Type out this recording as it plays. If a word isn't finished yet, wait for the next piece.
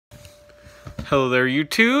Hello there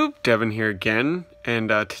YouTube, Devin here again, and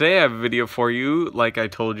today I have a video for you. Like I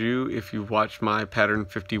told you, if you've watched my Pattern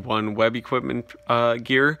 51 web equipment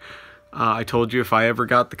gear, I told you if I ever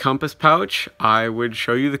got the compass pouch, I would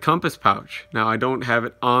show you the compass pouch. Now I don't have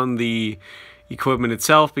it on the equipment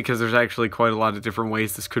itself because there's actually quite a lot of different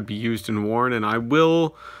ways this could be used and worn, and I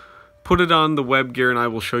will put it on the web gear and I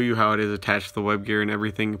will show you how it is attached to the web gear and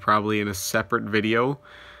everything probably in a separate video.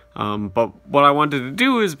 But what I wanted to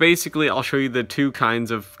do is basically I'll show you the two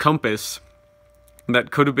kinds of compass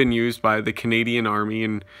that could have been used by the Canadian Army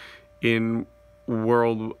in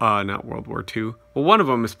not World War II. Well, one of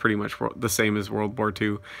them is pretty much the same as World War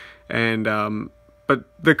II, and but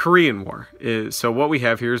the Korean War is. So what we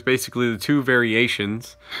have here is basically the two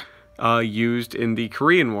variations used in the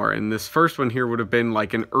Korean War, and this first one here would have been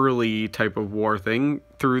like an early type of war thing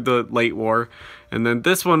through the late war, and then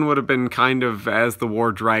this one would have been kind of as the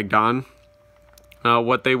war dragged on,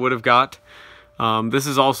 what they would have got. This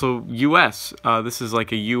is also US. This is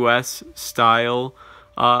like a US style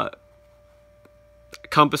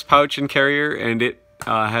compass pouch and carrier, and it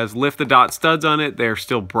has lift the dot studs on it. They're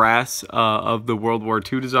still brass of the World War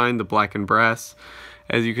II design, the black and brass,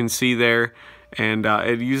 as you can see there. And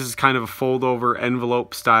it uses kind of a fold-over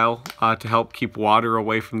envelope style to help keep water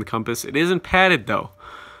away from the compass. It isn't padded though,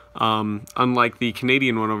 unlike the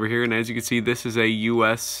Canadian one over here. And as you can see, this is a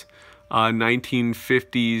US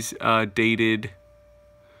 1950s dated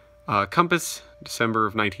compass, December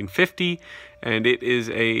of 1950, and it is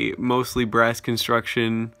a mostly brass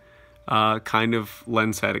construction kind of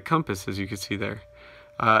lens-headed compass, as you can see there.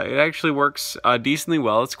 It actually works decently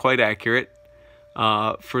well. It's quite accurate.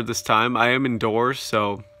 For this time. I am indoors,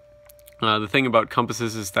 so the thing about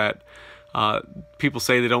compasses is that people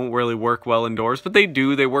say they don't really work well indoors, but they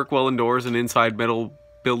do. They work well indoors and inside metal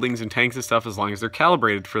buildings and tanks and stuff as long as they're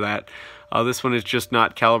calibrated for that. This one is just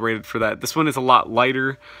not calibrated for that. This one is a lot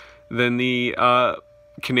lighter than the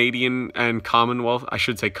Canadian and Commonwealth, I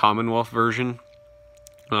should say Commonwealth version.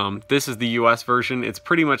 This is the US version. It's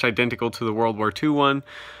pretty much identical to the World War II one.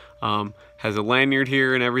 Has a lanyard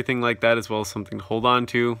here and everything like that, as well as something to hold on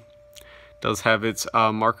to. Does have its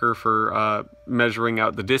marker for measuring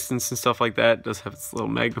out the distance and stuff like that. Does have its little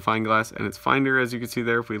magnifying glass and its finder, as you can see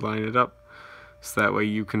there, if we line it up. So that way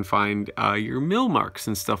you can find your mil marks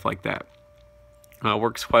and stuff like that.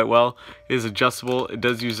 Works quite well. It is adjustable. It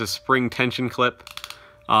does use a spring tension clip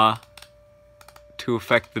to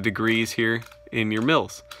affect the degrees here in your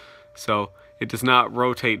mils. So it does not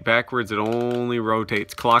rotate backwards, it only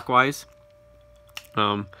rotates clockwise.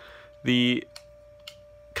 The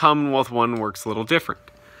Commonwealth one works a little different.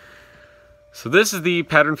 So this is the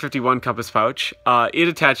Pattern 51 compass pouch. It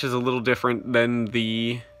attaches a little different than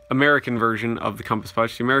the American version of the compass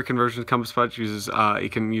pouch. The American version of the compass pouch uses,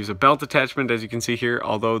 it can use a belt attachment, as you can see here,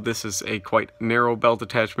 although this is a quite narrow belt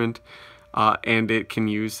attachment. And it can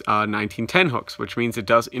use 1910 hooks, which means it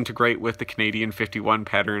does integrate with the Canadian 51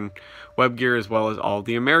 pattern web gear, as well as all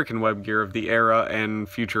the American web gear of the era and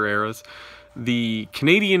future eras. The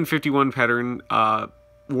Canadian 51 pattern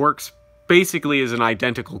works basically as an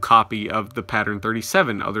identical copy of the Pattern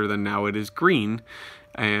 37, other than now it is green,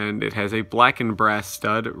 and it has a blackened brass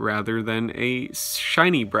stud rather than a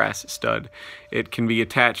shiny brass stud. It can be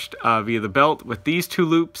attached via the belt with these two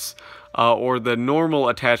loops, or the normal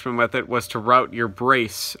attachment method was to route your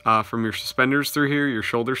brace from your suspenders through here, your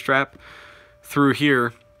shoulder strap, through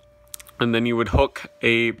here, and then you would hook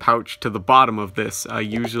a pouch to the bottom of this.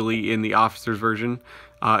 Usually in the officer's version,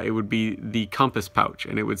 it would be the compass pouch,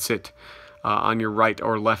 and it would sit on your right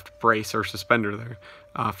or left brace or suspender there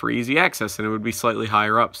for easy access, and it would be slightly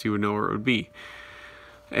higher up so you would know where it would be.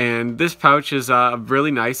 And this pouch is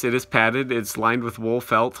really nice. It is padded. It's lined with wool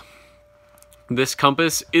felt. This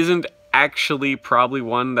compass isn't actually probably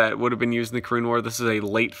one that would have been used in the Korean War. This is a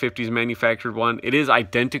late 50s manufactured one. It is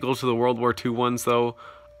identical to the World War II ones though,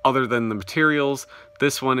 other than the materials.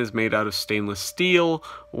 This one is made out of stainless steel,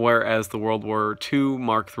 whereas the World War II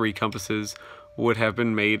Mark III compasses would have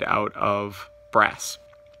been made out of brass.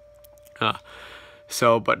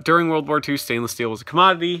 But during World War II, stainless steel was a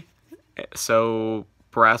commodity, so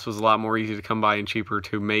brass was a lot more easy to come by and cheaper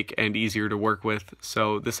to make and easier to work with.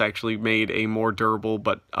 So this actually made a more durable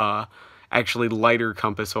but actually lighter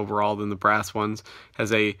compass overall than the brass ones.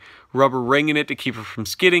 Has a rubber ring in it to keep it from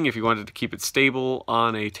skidding if you wanted to keep it stable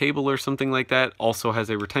on a table or something like that. Also has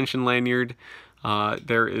a retention lanyard.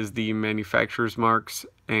 There is the manufacturer's marks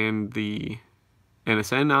and the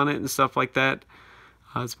NSN on it and stuff like that.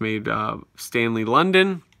 It's made Stanley,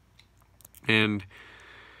 London, and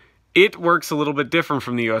It works a little bit different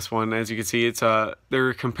from the US one. As you can see,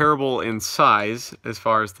 they're comparable in size as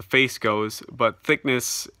far as the face goes, but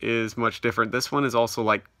thickness is much different. This one is also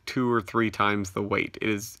like 2 or 3 times the weight. It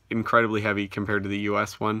is incredibly heavy compared to the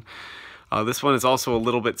US one. This one is also a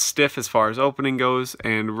little bit stiff as far as opening goes,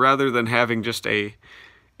 and rather than having just a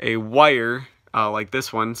wire like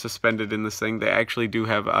this one suspended in this thing, they actually do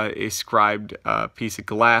have a scribed piece of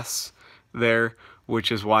glass there, which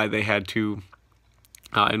is why they had to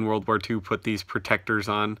in World War II put these protectors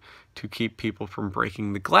on to keep people from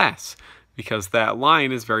breaking the glass, because that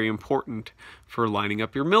line is very important for lining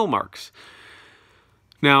up your mil marks.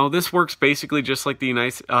 Now this works basically just like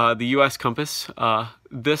the US compass.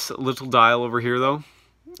 This little dial over here though,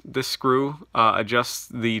 this screw adjusts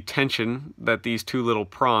the tension that these 2 little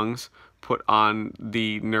prongs put on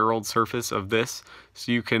the knurled surface of this,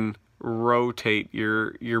 so you can rotate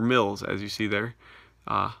your mils, as you see there,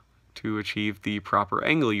 to achieve the proper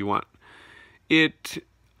angle you want. It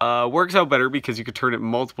works out better because you could turn it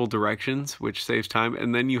multiple directions, which saves time,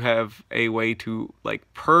 and then you have a way to like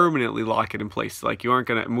permanently lock it in place. Like, you aren't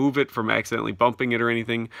going to move it from accidentally bumping it or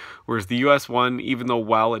anything, whereas the US one, even though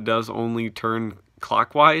while it does only turn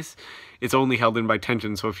clockwise, it's only held in by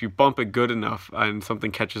tension, so if you bump it good enough and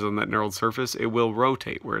something catches on that knurled surface, it will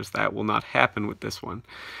rotate, whereas that will not happen with this one.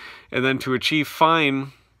 And then to achieve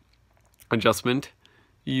fine adjustment,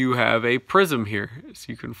 you have a prism here, so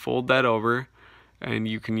you can fold that over and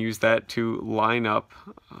you can use that to line up,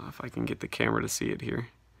 if I can get the camera to see it here.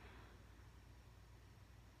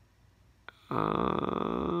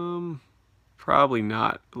 Probably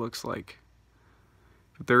not, it looks like.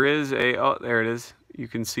 But there is oh, there it is. You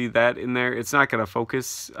can see that in there. It's not going to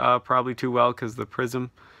focus probably too well because the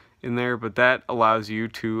prism in there, but that allows you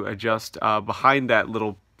to adjust. Behind that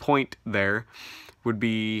little point there would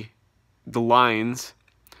be the lines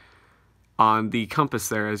on the compass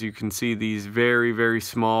there. As you can see, these very, very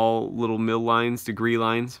small little mil lines, degree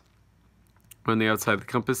lines on the outside of the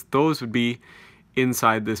compass, those would be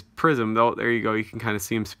inside this prism. Oh, there you go. You can kind of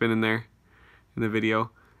see them spinning there in the video.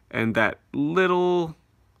 And that little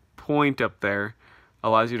point up there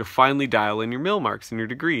allows you to finally dial in your mil marks and your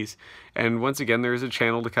degrees. And once again, there is a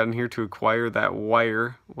channel to cut in here to acquire that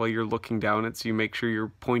wire while you're looking down it, so you make sure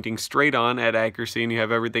you're pointing straight on at accuracy and you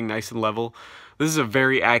have everything nice and level. This is a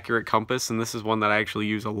very accurate compass, and this is one that I actually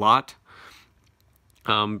use a lot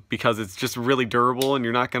because it's just really durable and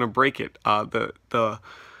you're not going to break it. The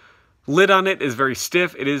lid on it is very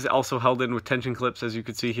stiff. It is also held in with tension clips, as you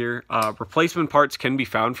can see here. Replacement parts can be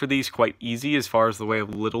found for these quite easy as far as the way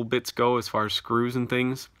of little bits go, as far as screws and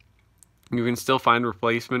things. You can still find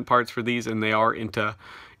replacement parts for these, and they are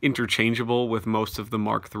interchangeable with most of the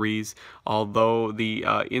Mark IIIs, although the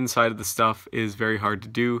inside of the stuff is very hard to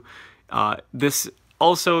do. This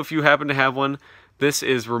also, if you happen to have one, this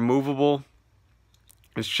is removable.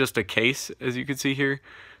 It's just a case, as you can see here.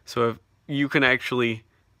 So if you can actually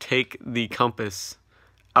take the compass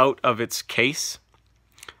out of its case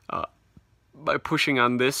by pushing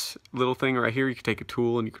on this little thing right here. You could take a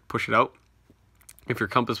tool and you could push it out. If your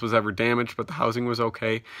compass was ever damaged but the housing was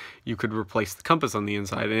okay, you could replace the compass on the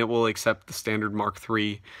inside, and it will accept the standard Mark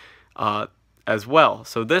III as well.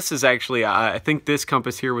 So this is actually, I think this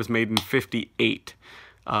compass here was made in '58,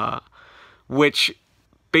 which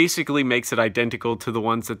basically makes it identical to the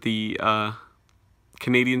ones that the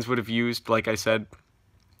Canadians would have used, like I said,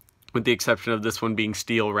 with the exception of this one being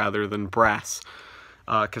steel rather than brass,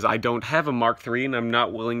 because I don't have a Mark III and I'm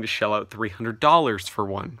not willing to shell out $300 for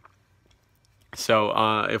one. So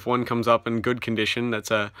if one comes up in good condition, that's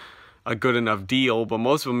a good enough deal, but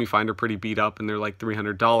most of them you find are pretty beat up and they're like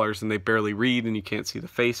 $300 and they barely read and you can't see the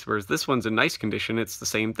face, whereas this one's in nice condition. It's the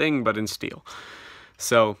same thing but in steel.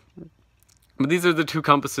 So but these are the two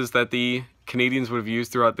compasses that the Canadians would have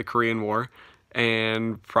used throughout the Korean War,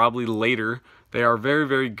 and probably later. They are very,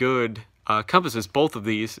 very good compasses, both of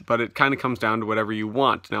these, but it kind of comes down to whatever you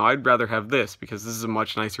want. Now, I'd rather have this because this is a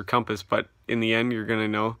much nicer compass, but in the end, you're going to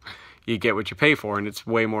know you get what you pay for, and it's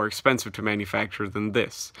way more expensive to manufacture than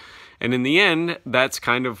this. And in the end, that's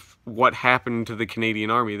kind of what happened to the Canadian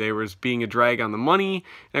Army. They was being a drag on the money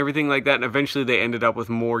and everything like that, and eventually they ended up with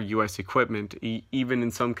more U.S. equipment, even in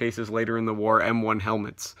some cases later in the war, M1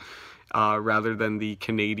 helmets, rather than the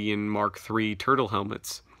Canadian Mark III turtle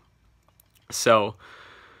helmets. So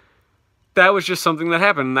that was just something that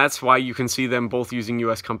happened, and that's why you can see them both using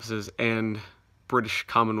US compasses and British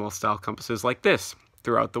Commonwealth style compasses like this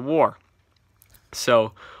throughout the war.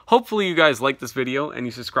 So hopefully you guys like this video and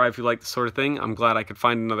you subscribe if you like this sort of thing. I'm glad I could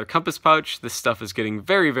find another compass pouch. This stuff is getting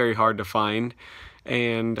very, very hard to find,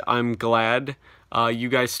 and I'm glad you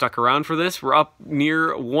guys stuck around for this. We're up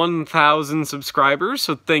near 1,000 subscribers,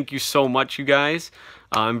 so thank you so much, you guys.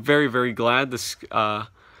 I'm very, very glad. This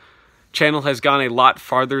channel has gone a lot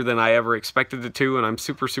farther than I ever expected it to, and I'm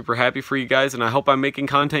super, super happy for you guys, and I hope I'm making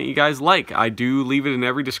content you guys like. I do leave it in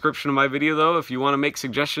every description of my video, though. If you want to make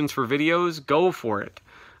suggestions for videos, go for it.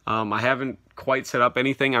 I haven't quite set up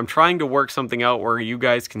anything. I'm trying to work something out where you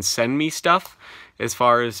guys can send me stuff as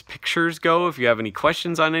far as pictures go, if you have any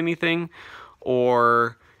questions on anything,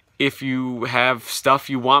 or if you have stuff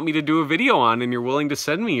you want me to do a video on and you're willing to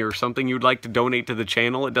send me, or something you'd like to donate to the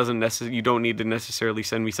channel. It doesn't you don't need to necessarily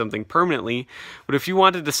send me something permanently, but if you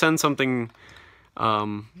wanted to send something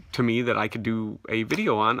to me that I could do a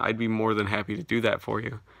video on, I'd be more than happy to do that for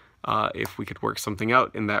you, if we could work something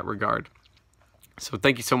out in that regard. So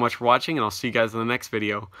thank you so much for watching, and I'll see you guys in the next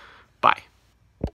video. Bye.